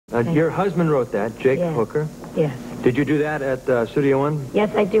Your husband wrote that, Jake Hooker. Yes. Did you do that at Studio One?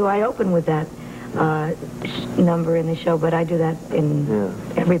 Yes, I do. I open with that number in the show, but I do that in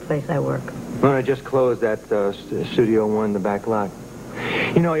every place I work. Well, I just closed that Studio One, the back lot.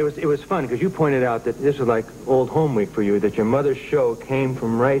 You know, it was fun because you pointed out that this was like old home week for you, that your mother's show came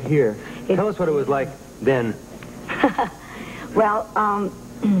from right here. Tell us what it was like then. Well,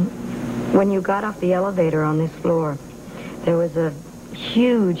 when you got off the elevator on this floor, there was a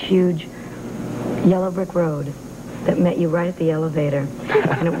huge, huge yellow brick road that met you right at the elevator.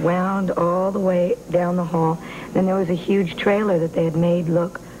 And it wound all the way down the hall. Then there was a huge trailer that they had made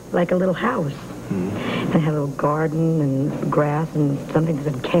look like a little house. And it had a little garden and grass and something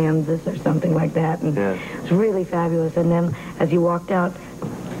that said Kansas or something like that. And it was really fabulous. And then as you walked out,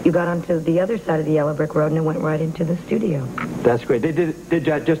 you got onto the other side of the yellow brick road and it went right into the studio. That's great. They did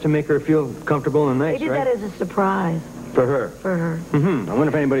that just to make her feel comfortable and nice, They did right? that as a surprise. For her? For her. I wonder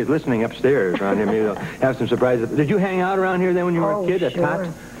if anybody's listening upstairs around here. Maybe they'll have some surprises. Did you hang out around here then when you were a kid at Tots?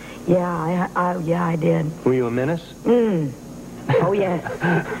 Yeah, I did. Were you a menace? Oh, yes.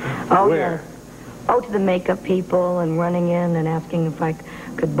 Oh, Where? Yes. Oh, to the makeup people and running in and asking if I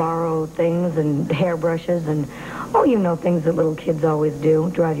could borrow things and hairbrushes and, you know, things that little kids always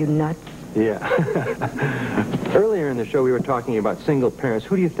do, drive you nuts. Yeah. Earlier in the show, we were talking about single parents.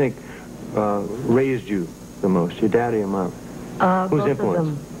 Who do you think raised you the most, your dad or your mom? Whose influence? Of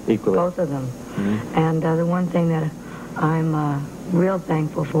them. Equally? Both of them. And the one thing that I'm real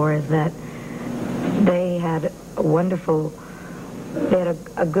thankful for is that they had a wonderful... They had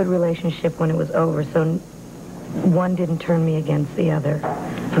a good relationship when it was over, so one didn't turn me against the other.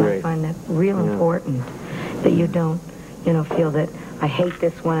 And I find that real important, that you don't, you know, feel that I hate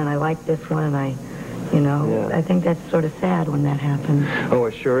this one and I like this one and I, you know, I think that's sort of sad when that happens. Oh,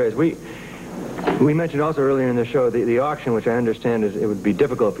 it sure is. We mentioned also earlier in the show the auction, which I understand is it would be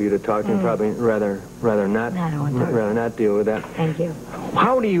difficult for you to talk to, probably rather not deal with that. Thank you.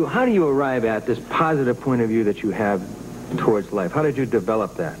 How do you arrive at this positive point of view that you have towards life? How did you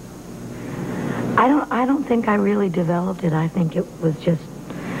develop that? I don't think I really developed it. I think it was just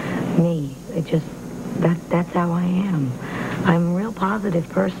me. That's how I am. I'm a real positive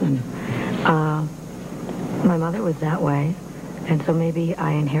person. My mother was that way, and so maybe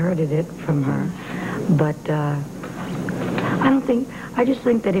I inherited it from her. But I just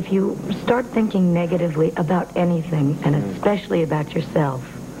think that if you start thinking negatively about anything, and especially about yourself,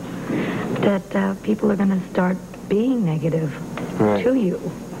 that people are going to start being negative to you.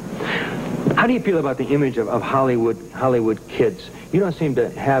 How do you feel about the image of Hollywood kids? You don't seem to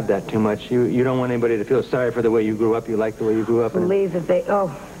have that too much. You don't want anybody to feel sorry for the way you grew up. You like the way you grew up. Believe that they...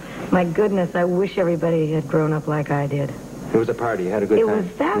 Oh, my goodness, I wish everybody had grown up like I did. It was a party. You had a good time. It was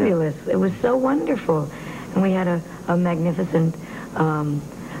fabulous. Yeah. It was so wonderful. And we had a magnificent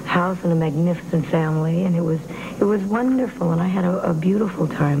house and a magnificent family, and it was wonderful. And I had a beautiful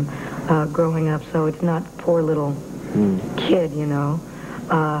time growing up, so it's not poor little kid, you know.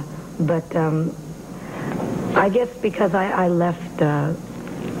 But I guess because I left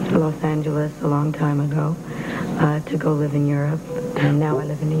Los Angeles a long time ago to go live in Europe, and now I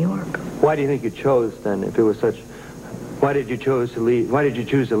live in New York. Why do you think you chose then, if it was such... Why did you choose to leave? Why did you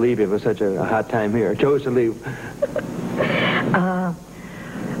choose to leave if it was such a hot time here? Chose to leave?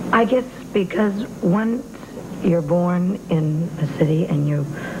 I guess because once you're born in a city and you've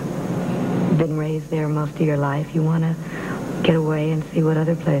been raised there most of your life, you want to get away and see what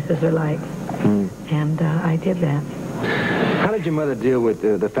other places are like. And I did that. How did your mother deal with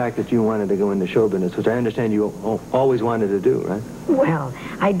the fact that you wanted to go into show business, which I understand you always wanted to do, right? Well,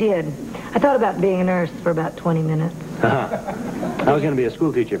 I did. I thought about being a nurse for about 20 minutes. I was going to be a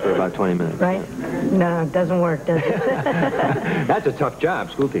school teacher for about 20 minutes. Right? No, it doesn't work, does it? That's a tough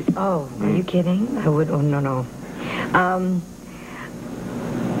job, school teaching. Oh, are you kidding? I would... Oh, no.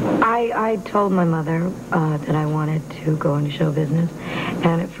 I told my mother that I wanted to go into show business,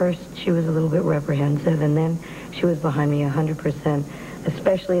 and at first she was a little bit reprehensive, and then she was behind me 100%,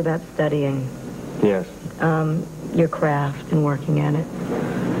 especially about studying. Yes. Your craft and working at it.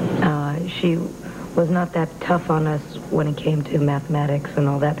 She was not that tough on us when it came to mathematics and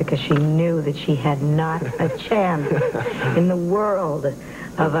all that, because she knew that she had not a chance in the world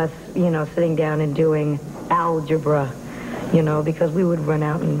of us, you know, sitting down and doing algebra, you know, because we would run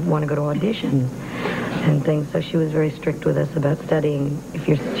out and want to go to auditions and things. So she was very strict with us about studying.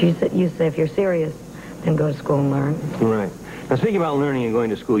 She said, if you're serious, then go to school and learn. Right. Now, speaking about learning and going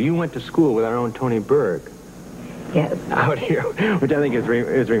to school, you went to school with our own Tony Berg. Yes. Out here, which I think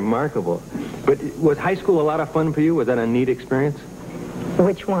is remarkable. But was high school a lot of fun for you? Was that a neat experience?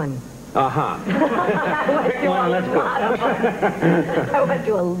 Which one? Pick one, let's go. I went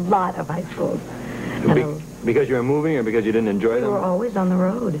to a lot of high schools. Because you were moving or because you didn't enjoy them? We were always on the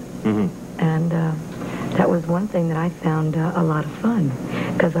road. Mm-hmm. And that was one thing that I found a lot of fun.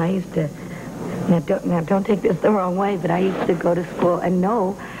 Because I used to, now don't take this the wrong way, but I used to go to school and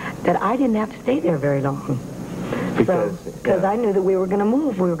know that I didn't have to stay there very long. Because I knew that we were going to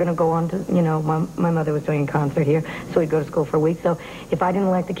move. We were going to go on to, you know, my mother was doing a concert here, so we'd go to school for a week. So if I didn't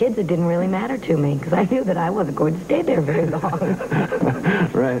like the kids, it didn't really matter to me, because I knew that I wasn't going to stay there very long.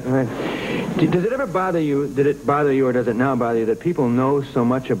 Right. Does it ever bother you, did it bother you, or does it now bother you, that people know so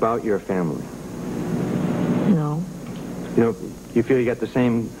much about your family? No. You know, you feel you got the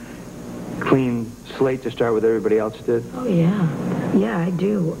same clean slate to start with everybody else did? Oh, yeah. Yeah, I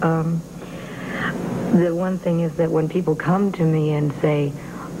do. The one thing is that when people come to me and say,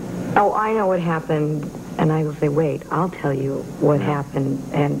 oh, I know what happened, and I will say, wait, I'll tell you what happened,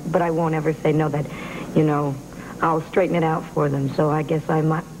 but I won't ever say, no, that, you know, I'll straighten it out for them. So I guess I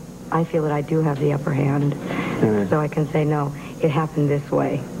feel that I do have the upper hand, so I can say, no, it happened this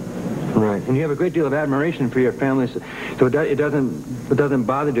way. Right, and you have a great deal of admiration for your family, so it doesn't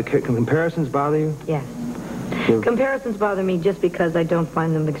bother you. Comparisons bother you? Yes. Comparisons bother me just because I don't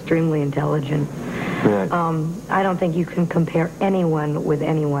find them extremely intelligent. Right. I don't think you can compare anyone with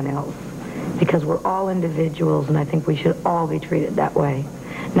anyone else, because we're all individuals, and I think we should all be treated that way,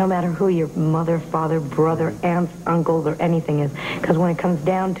 no matter who your mother, father, brother, aunts, uncles, or anything is, because when it comes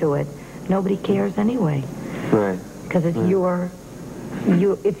down to it, nobody cares anyway. Right. Because it's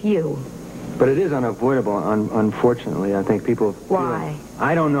it's you. But it is unavoidable, unfortunately. I think people feel Why?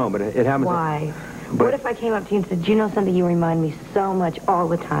 I don't know, but it happens. Why? What if I came up to you and said, do you know something? You remind me so much all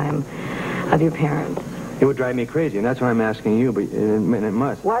the time of your parents. It would drive me crazy, and that's why I'm asking you, but it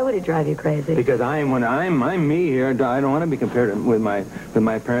must. Why would it drive you crazy? Because I'm me here. I don't want to be compared with my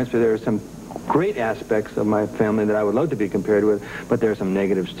parents, but there are some great aspects of my family that I would love to be compared with, but there are some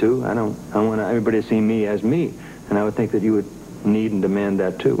negatives too. I want everybody to see me as me, and I would think that you would need and demand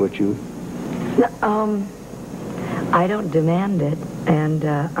that too. Would you? I don't demand it, and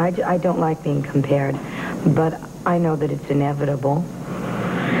I don't like being compared, but I know that it's inevitable.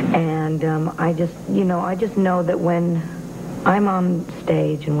 And I just know that when I'm on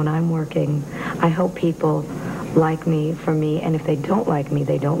stage and when I'm working, I hope people like me for me, and if they don't like me,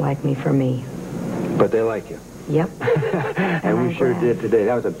 they don't like me for me. But they like you. Yep. And we sure did today.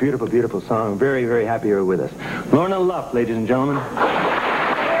 That was a beautiful, beautiful song. Very, very happy you were with us. Lorna Luft, ladies and gentlemen.